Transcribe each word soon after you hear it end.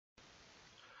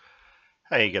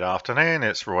Hey, good afternoon.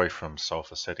 It's Roy from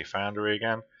Sulphur Foundry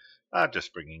again.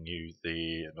 Just bringing you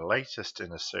the latest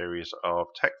in a series of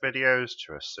tech videos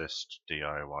to assist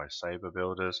DIY saber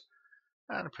builders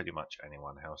and pretty much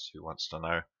anyone else who wants to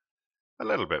know a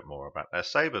little bit more about their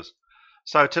sabers.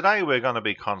 So today we're going to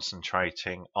be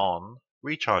concentrating on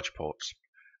recharge ports.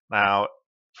 Now,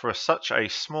 for such a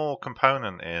small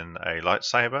component in a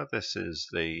lightsaber, this is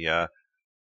the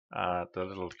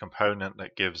little component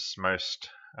that gives most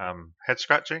head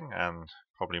scratching and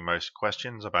probably most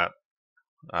questions about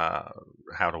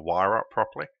how to wire up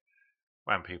properly.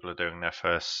 When people are doing their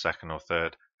first, second, or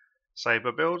third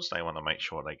saber builds, they want to make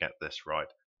sure they get this right.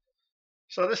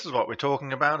 So this is what we're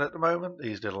talking about at the moment.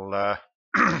 These little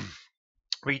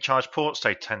recharge ports,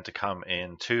 they tend to come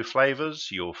in two flavors.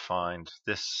 You'll find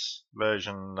this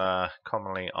version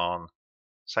commonly on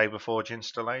Saberforge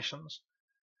installations,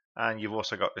 and you've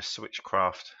also got this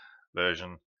Switchcraft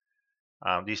version.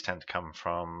 These tend to come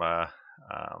from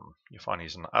you find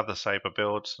these in other saber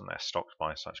builds, and they're stocked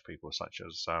by such people such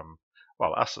as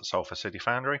us at Sulphur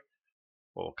Foundry,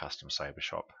 or Custom Saber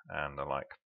Shop and the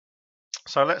like.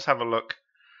 So let's have a look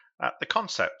at the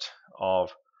concept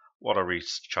of what a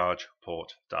recharge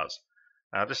port does.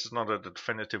 Now, this is not a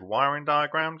definitive wiring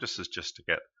diagram. This is just to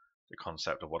get the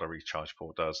concept of what a recharge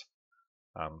port does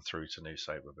through to new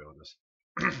saber builders.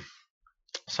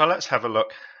 So let's have a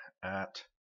look at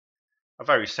a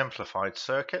very simplified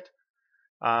circuit.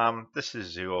 This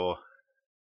is your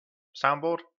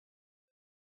soundboard.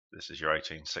 This is your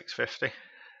 18650.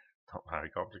 Not very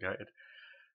complicated.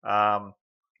 Now,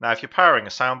 if you're powering a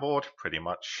soundboard, pretty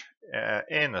much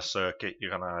in a circuit,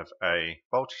 you're going to have a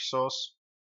voltage source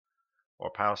or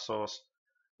a power source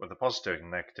with a positive and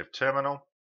negative terminal.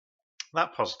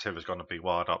 That positive is going to be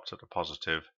wired up to the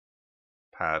positive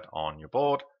pad on your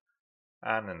board,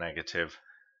 and the negative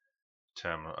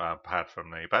pad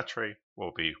from the battery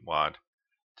will be wired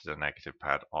to the negative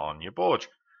pad on your board,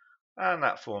 and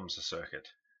that forms a circuit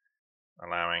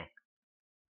allowing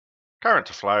current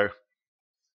to flow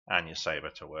and your saber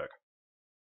to work.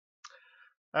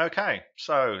 Okay,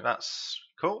 so that's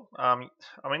cool. I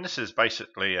mean, this is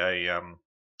basically a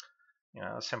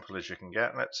as simple as you can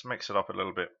get. Let's mix it up a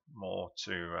little bit more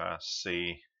to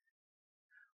see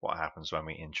what happens when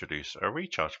we introduce a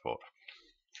recharge port.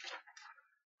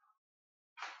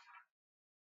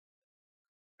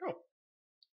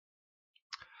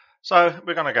 So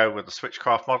we're going to go with the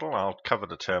Switchcraft model. I'll cover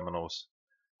the terminals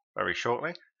very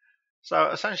shortly.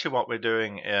 So essentially what we're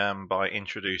doing by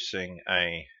introducing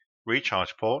a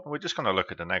recharge port, we're just going to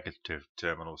look at the negative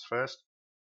terminals first,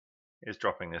 is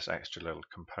dropping this extra little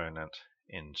component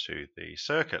into the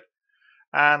circuit.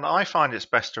 And I find it's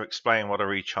best to explain what a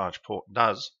recharge port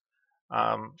does,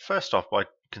 first off by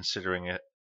considering it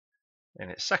in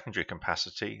its secondary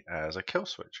capacity as a kill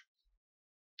switch.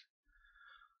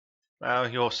 Now,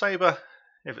 your saber,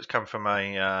 if it's come from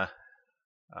a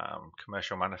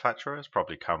commercial manufacturer, has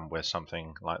probably come with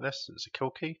something like this. It's a kill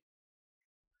key.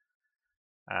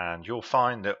 And you'll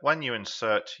find that when you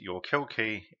insert your kill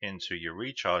key into your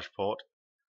recharge port,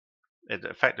 it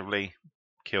effectively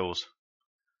kills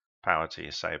power to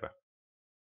your saber.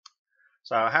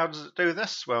 So how does it do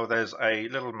this? Well, there's a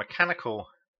little mechanical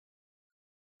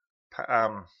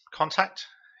contact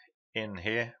in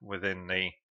here within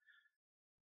the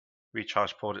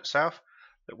recharge port itself,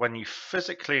 that when you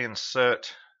physically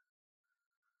insert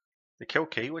the kill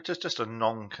key, which is just a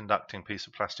non-conducting piece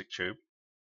of plastic tube,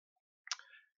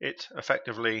 it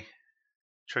effectively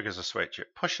triggers a switch.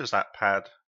 It pushes that pad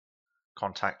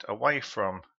contact away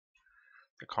from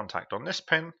the contact on this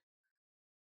pin, a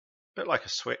bit like a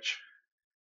switch,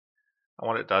 and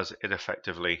what it does, it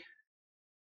effectively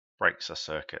breaks a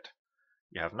circuit.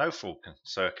 You have no full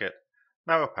circuit,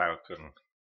 no power can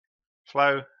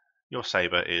flow, your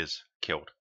saber is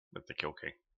killed with the kill key.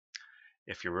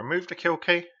 If you remove the kill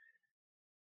key,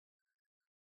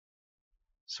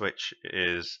 switch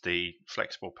is the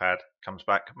flexible pad, comes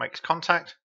back, makes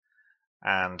contact,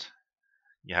 and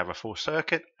you have a full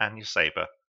circuit and your saber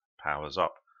powers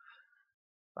up.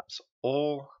 That's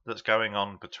all that's going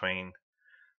on between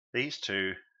these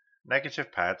two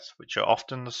negative pads, which are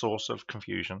often the source of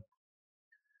confusion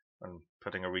when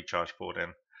putting a recharge port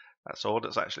in. That's all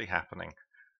that's actually happening.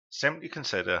 Simply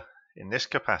consider, in this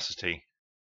capacity,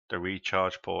 the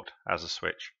recharge port as a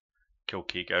switch. Kill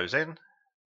key goes in,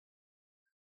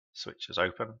 switch is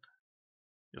open,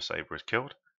 your saber is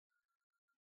killed.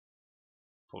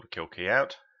 Pull the kill key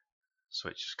out,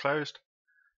 switch is closed.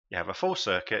 You have a full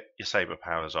circuit, your saber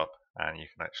powers up, and you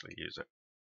can actually use it.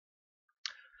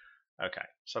 Okay,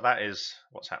 so that is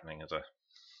what's happening as a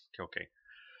kill key.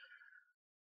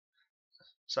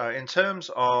 So in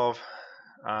terms of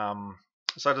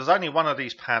So there's only one of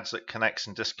these pads that connects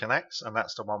and disconnects, and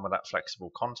that's the one with that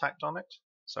flexible contact on it.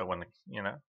 So when,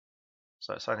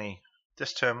 so it's only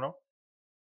this terminal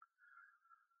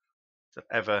that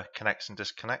ever connects and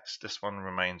disconnects. This one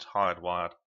remains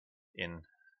hardwired into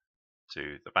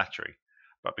the battery.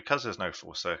 But because there's no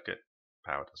full circuit,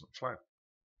 power doesn't flow.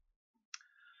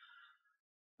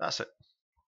 That's it.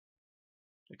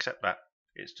 Except that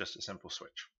it's just a simple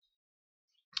switch.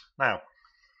 Now,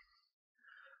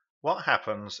 what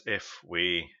happens if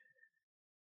we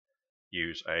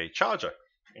use a charger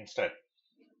instead?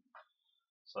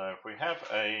 So if we have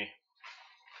a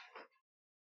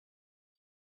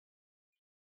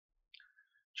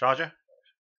charger,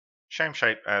 same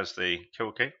shape as the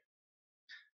kill key, if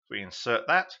we insert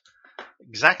that,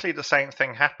 exactly the same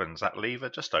thing happens. That lever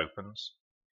just opens,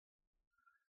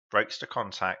 breaks the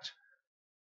contact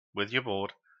with your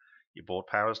board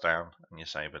powers down, and your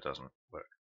saber doesn't work.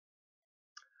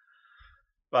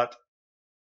 But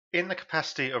in the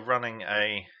capacity of running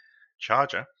a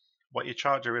charger, what your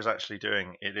charger is actually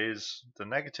doing, it is the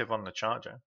negative on the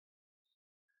charger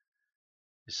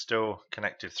is still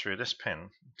connected through this pin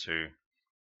to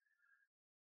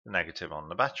the negative on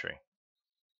the battery.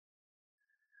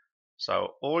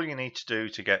 So all you need to do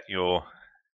to get your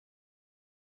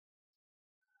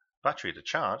battery to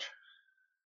charge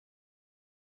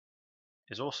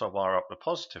is also wire up the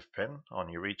positive pin on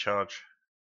your recharge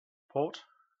port.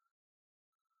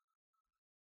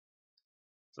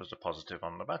 There's a positive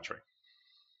on the battery.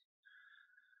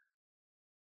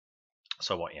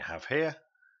 So what you have here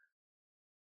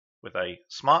with a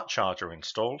smart charger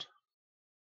installed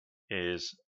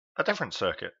is a different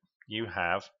circuit. You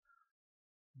have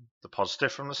the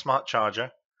positive from the smart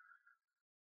charger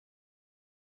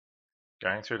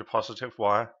going through the positive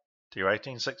wire to your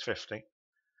 18650.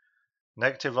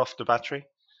 Negative off the battery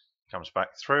comes back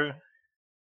through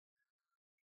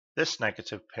this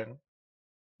negative pin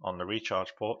on the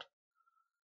recharge port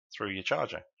through your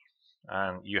charger,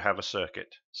 and you have a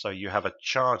circuit. So you have a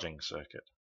charging circuit.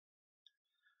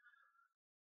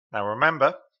 Now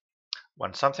remember,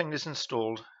 when something is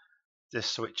installed, this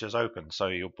switch is open, so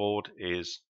your board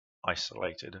is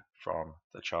isolated from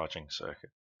the charging circuit.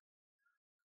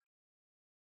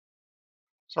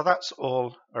 So that's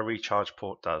all a recharge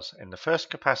port does. In the first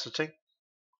capacity,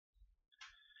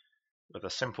 with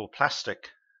a simple plastic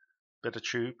bit of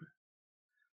tube,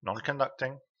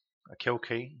 non-conducting, a kill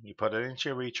key, you put it into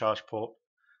your recharge port,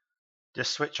 this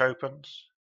switch opens,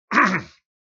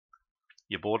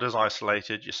 your board is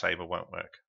isolated, your saber won't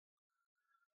work.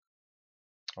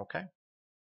 Okay.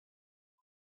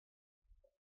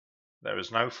 There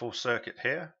is no full circuit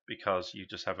here because you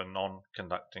just have a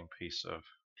non-conducting piece of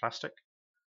plastic.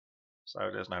 So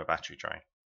there's no battery drain.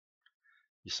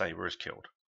 Your saber is killed.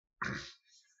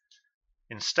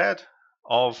 Instead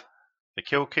of the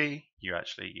kill key, you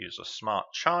actually use a smart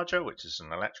charger, which is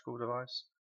an electrical device.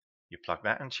 You plug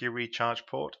that into your recharge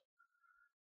port.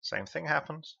 Same thing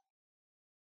happens.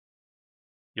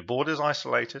 Your board is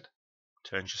isolated,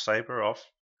 turns your saber off,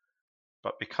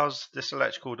 but because this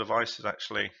electrical device is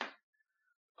actually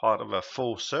part of a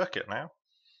full circuit now,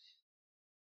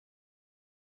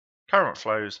 current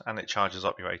flows and it charges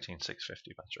up your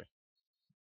 18650 battery.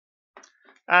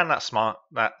 And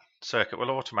that circuit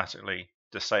will automatically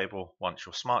disable once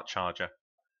your smart charger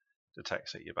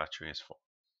detects that your battery is full.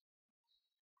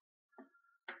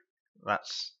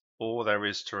 That's all there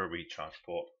is to a recharge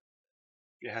port.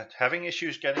 If you're having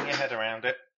issues getting your head around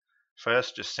it,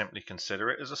 first just simply consider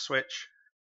it as a switch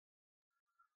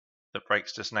that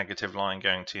breaks this negative line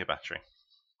going to your battery.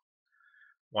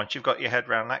 Once you've got your head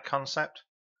around that concept,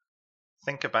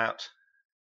 think about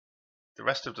the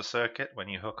rest of the circuit when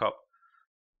you hook up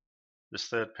this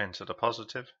third pin to the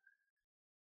positive.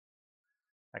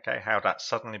 Okay, how that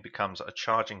suddenly becomes a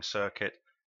charging circuit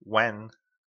when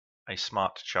a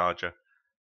smart charger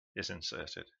is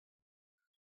inserted.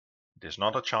 It is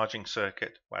not a charging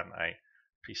circuit when a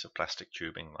piece of plastic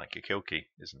tubing like a kill key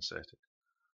is inserted.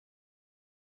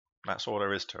 That's all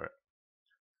there is to it.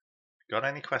 Got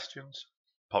any questions?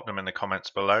 Pop them in the comments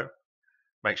below.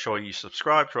 Make sure you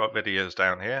subscribe to our videos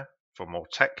down here for more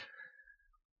tech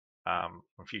and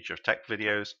future tech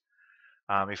videos.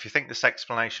 If you think this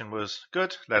explanation was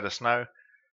good, let us know.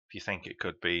 If you think it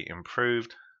could be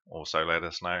improved, also let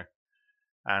us know.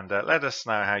 And let us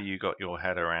know how you got your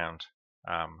head around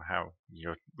how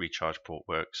your recharge port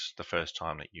works the first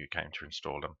time that you came to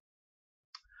install them.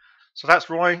 So that's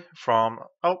Roy from,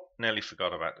 nearly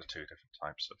forgot about the two different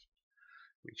types of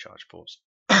recharge ports.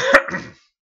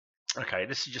 Okay,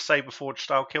 this is your Saber Forge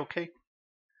style kill key.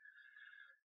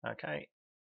 Okay.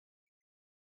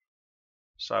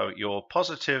 So your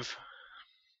positive,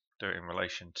 do it in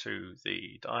relation to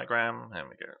the diagram. There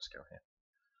we go, let's go here.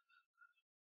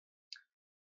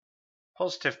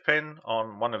 Positive pin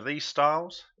on one of these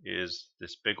styles is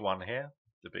this big one here,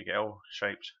 the big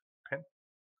L-shaped pin.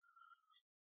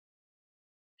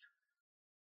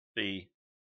 The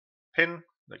pin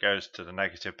that goes to the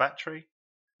negative battery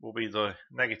will be the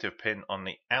negative pin on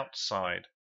the outside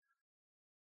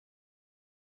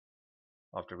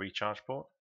of the recharge port.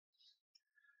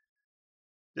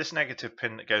 This negative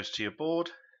pin that goes to your board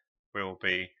will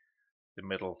be the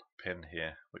middle pin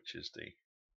here, which is the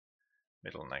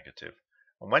middle negative.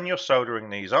 And when you're soldering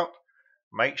these up,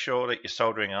 make sure that your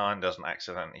soldering iron doesn't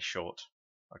accidentally short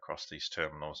across these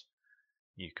terminals.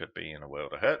 You could be in a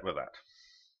world of hurt with that.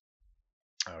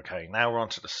 Okay, now we're on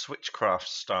to the switchcraft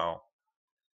style.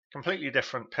 Completely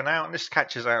different pinout, and this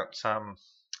catches out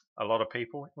a lot of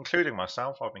people, including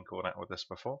myself. I've been caught out with this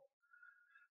before.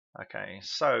 Okay,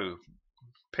 so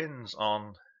pins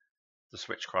on the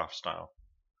switchcraft style.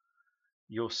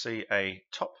 You'll see a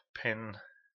top pin,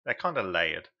 they're kind of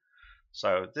layered.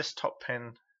 So this top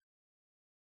pin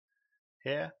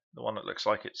here, the one that looks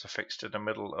like it's affixed in the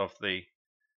middle of the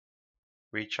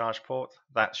recharge port,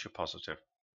 that's your positive.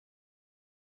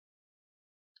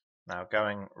 Now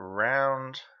going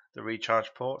round the recharge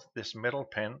port, this middle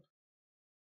pin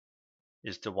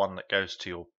is the one that goes to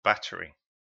your battery.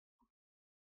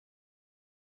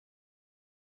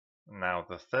 Now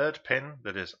the third pin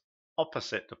that is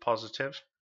opposite the positive,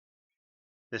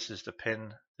 this is the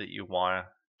pin that you wire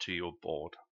to your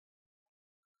board.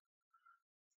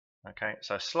 Okay,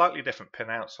 so slightly different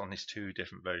pinouts on these two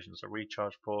different versions of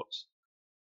recharge ports,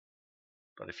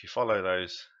 but if you follow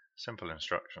those simple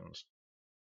instructions,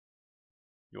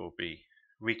 you'll be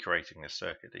recreating this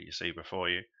circuit that you see before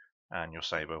you, and your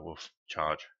saber will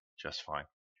charge just fine.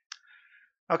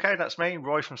 Okay, that's me,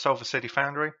 Roy from Sulphur City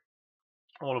Foundry.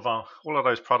 All of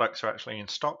those products are actually in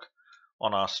stock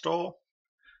on our store.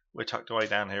 We're tucked away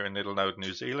down here in Little Node,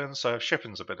 New Zealand, so if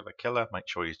shipping's a bit of a killer, make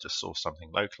sure you just source something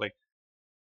locally.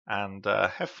 And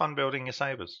have fun building your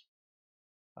sabers.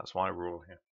 That's why we're all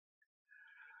here.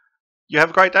 You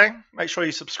have a great day. Make sure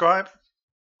you subscribe.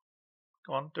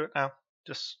 Go on, do it now.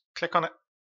 Just click on it.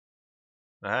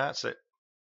 That's it.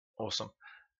 Awesome.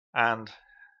 And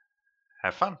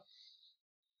have fun.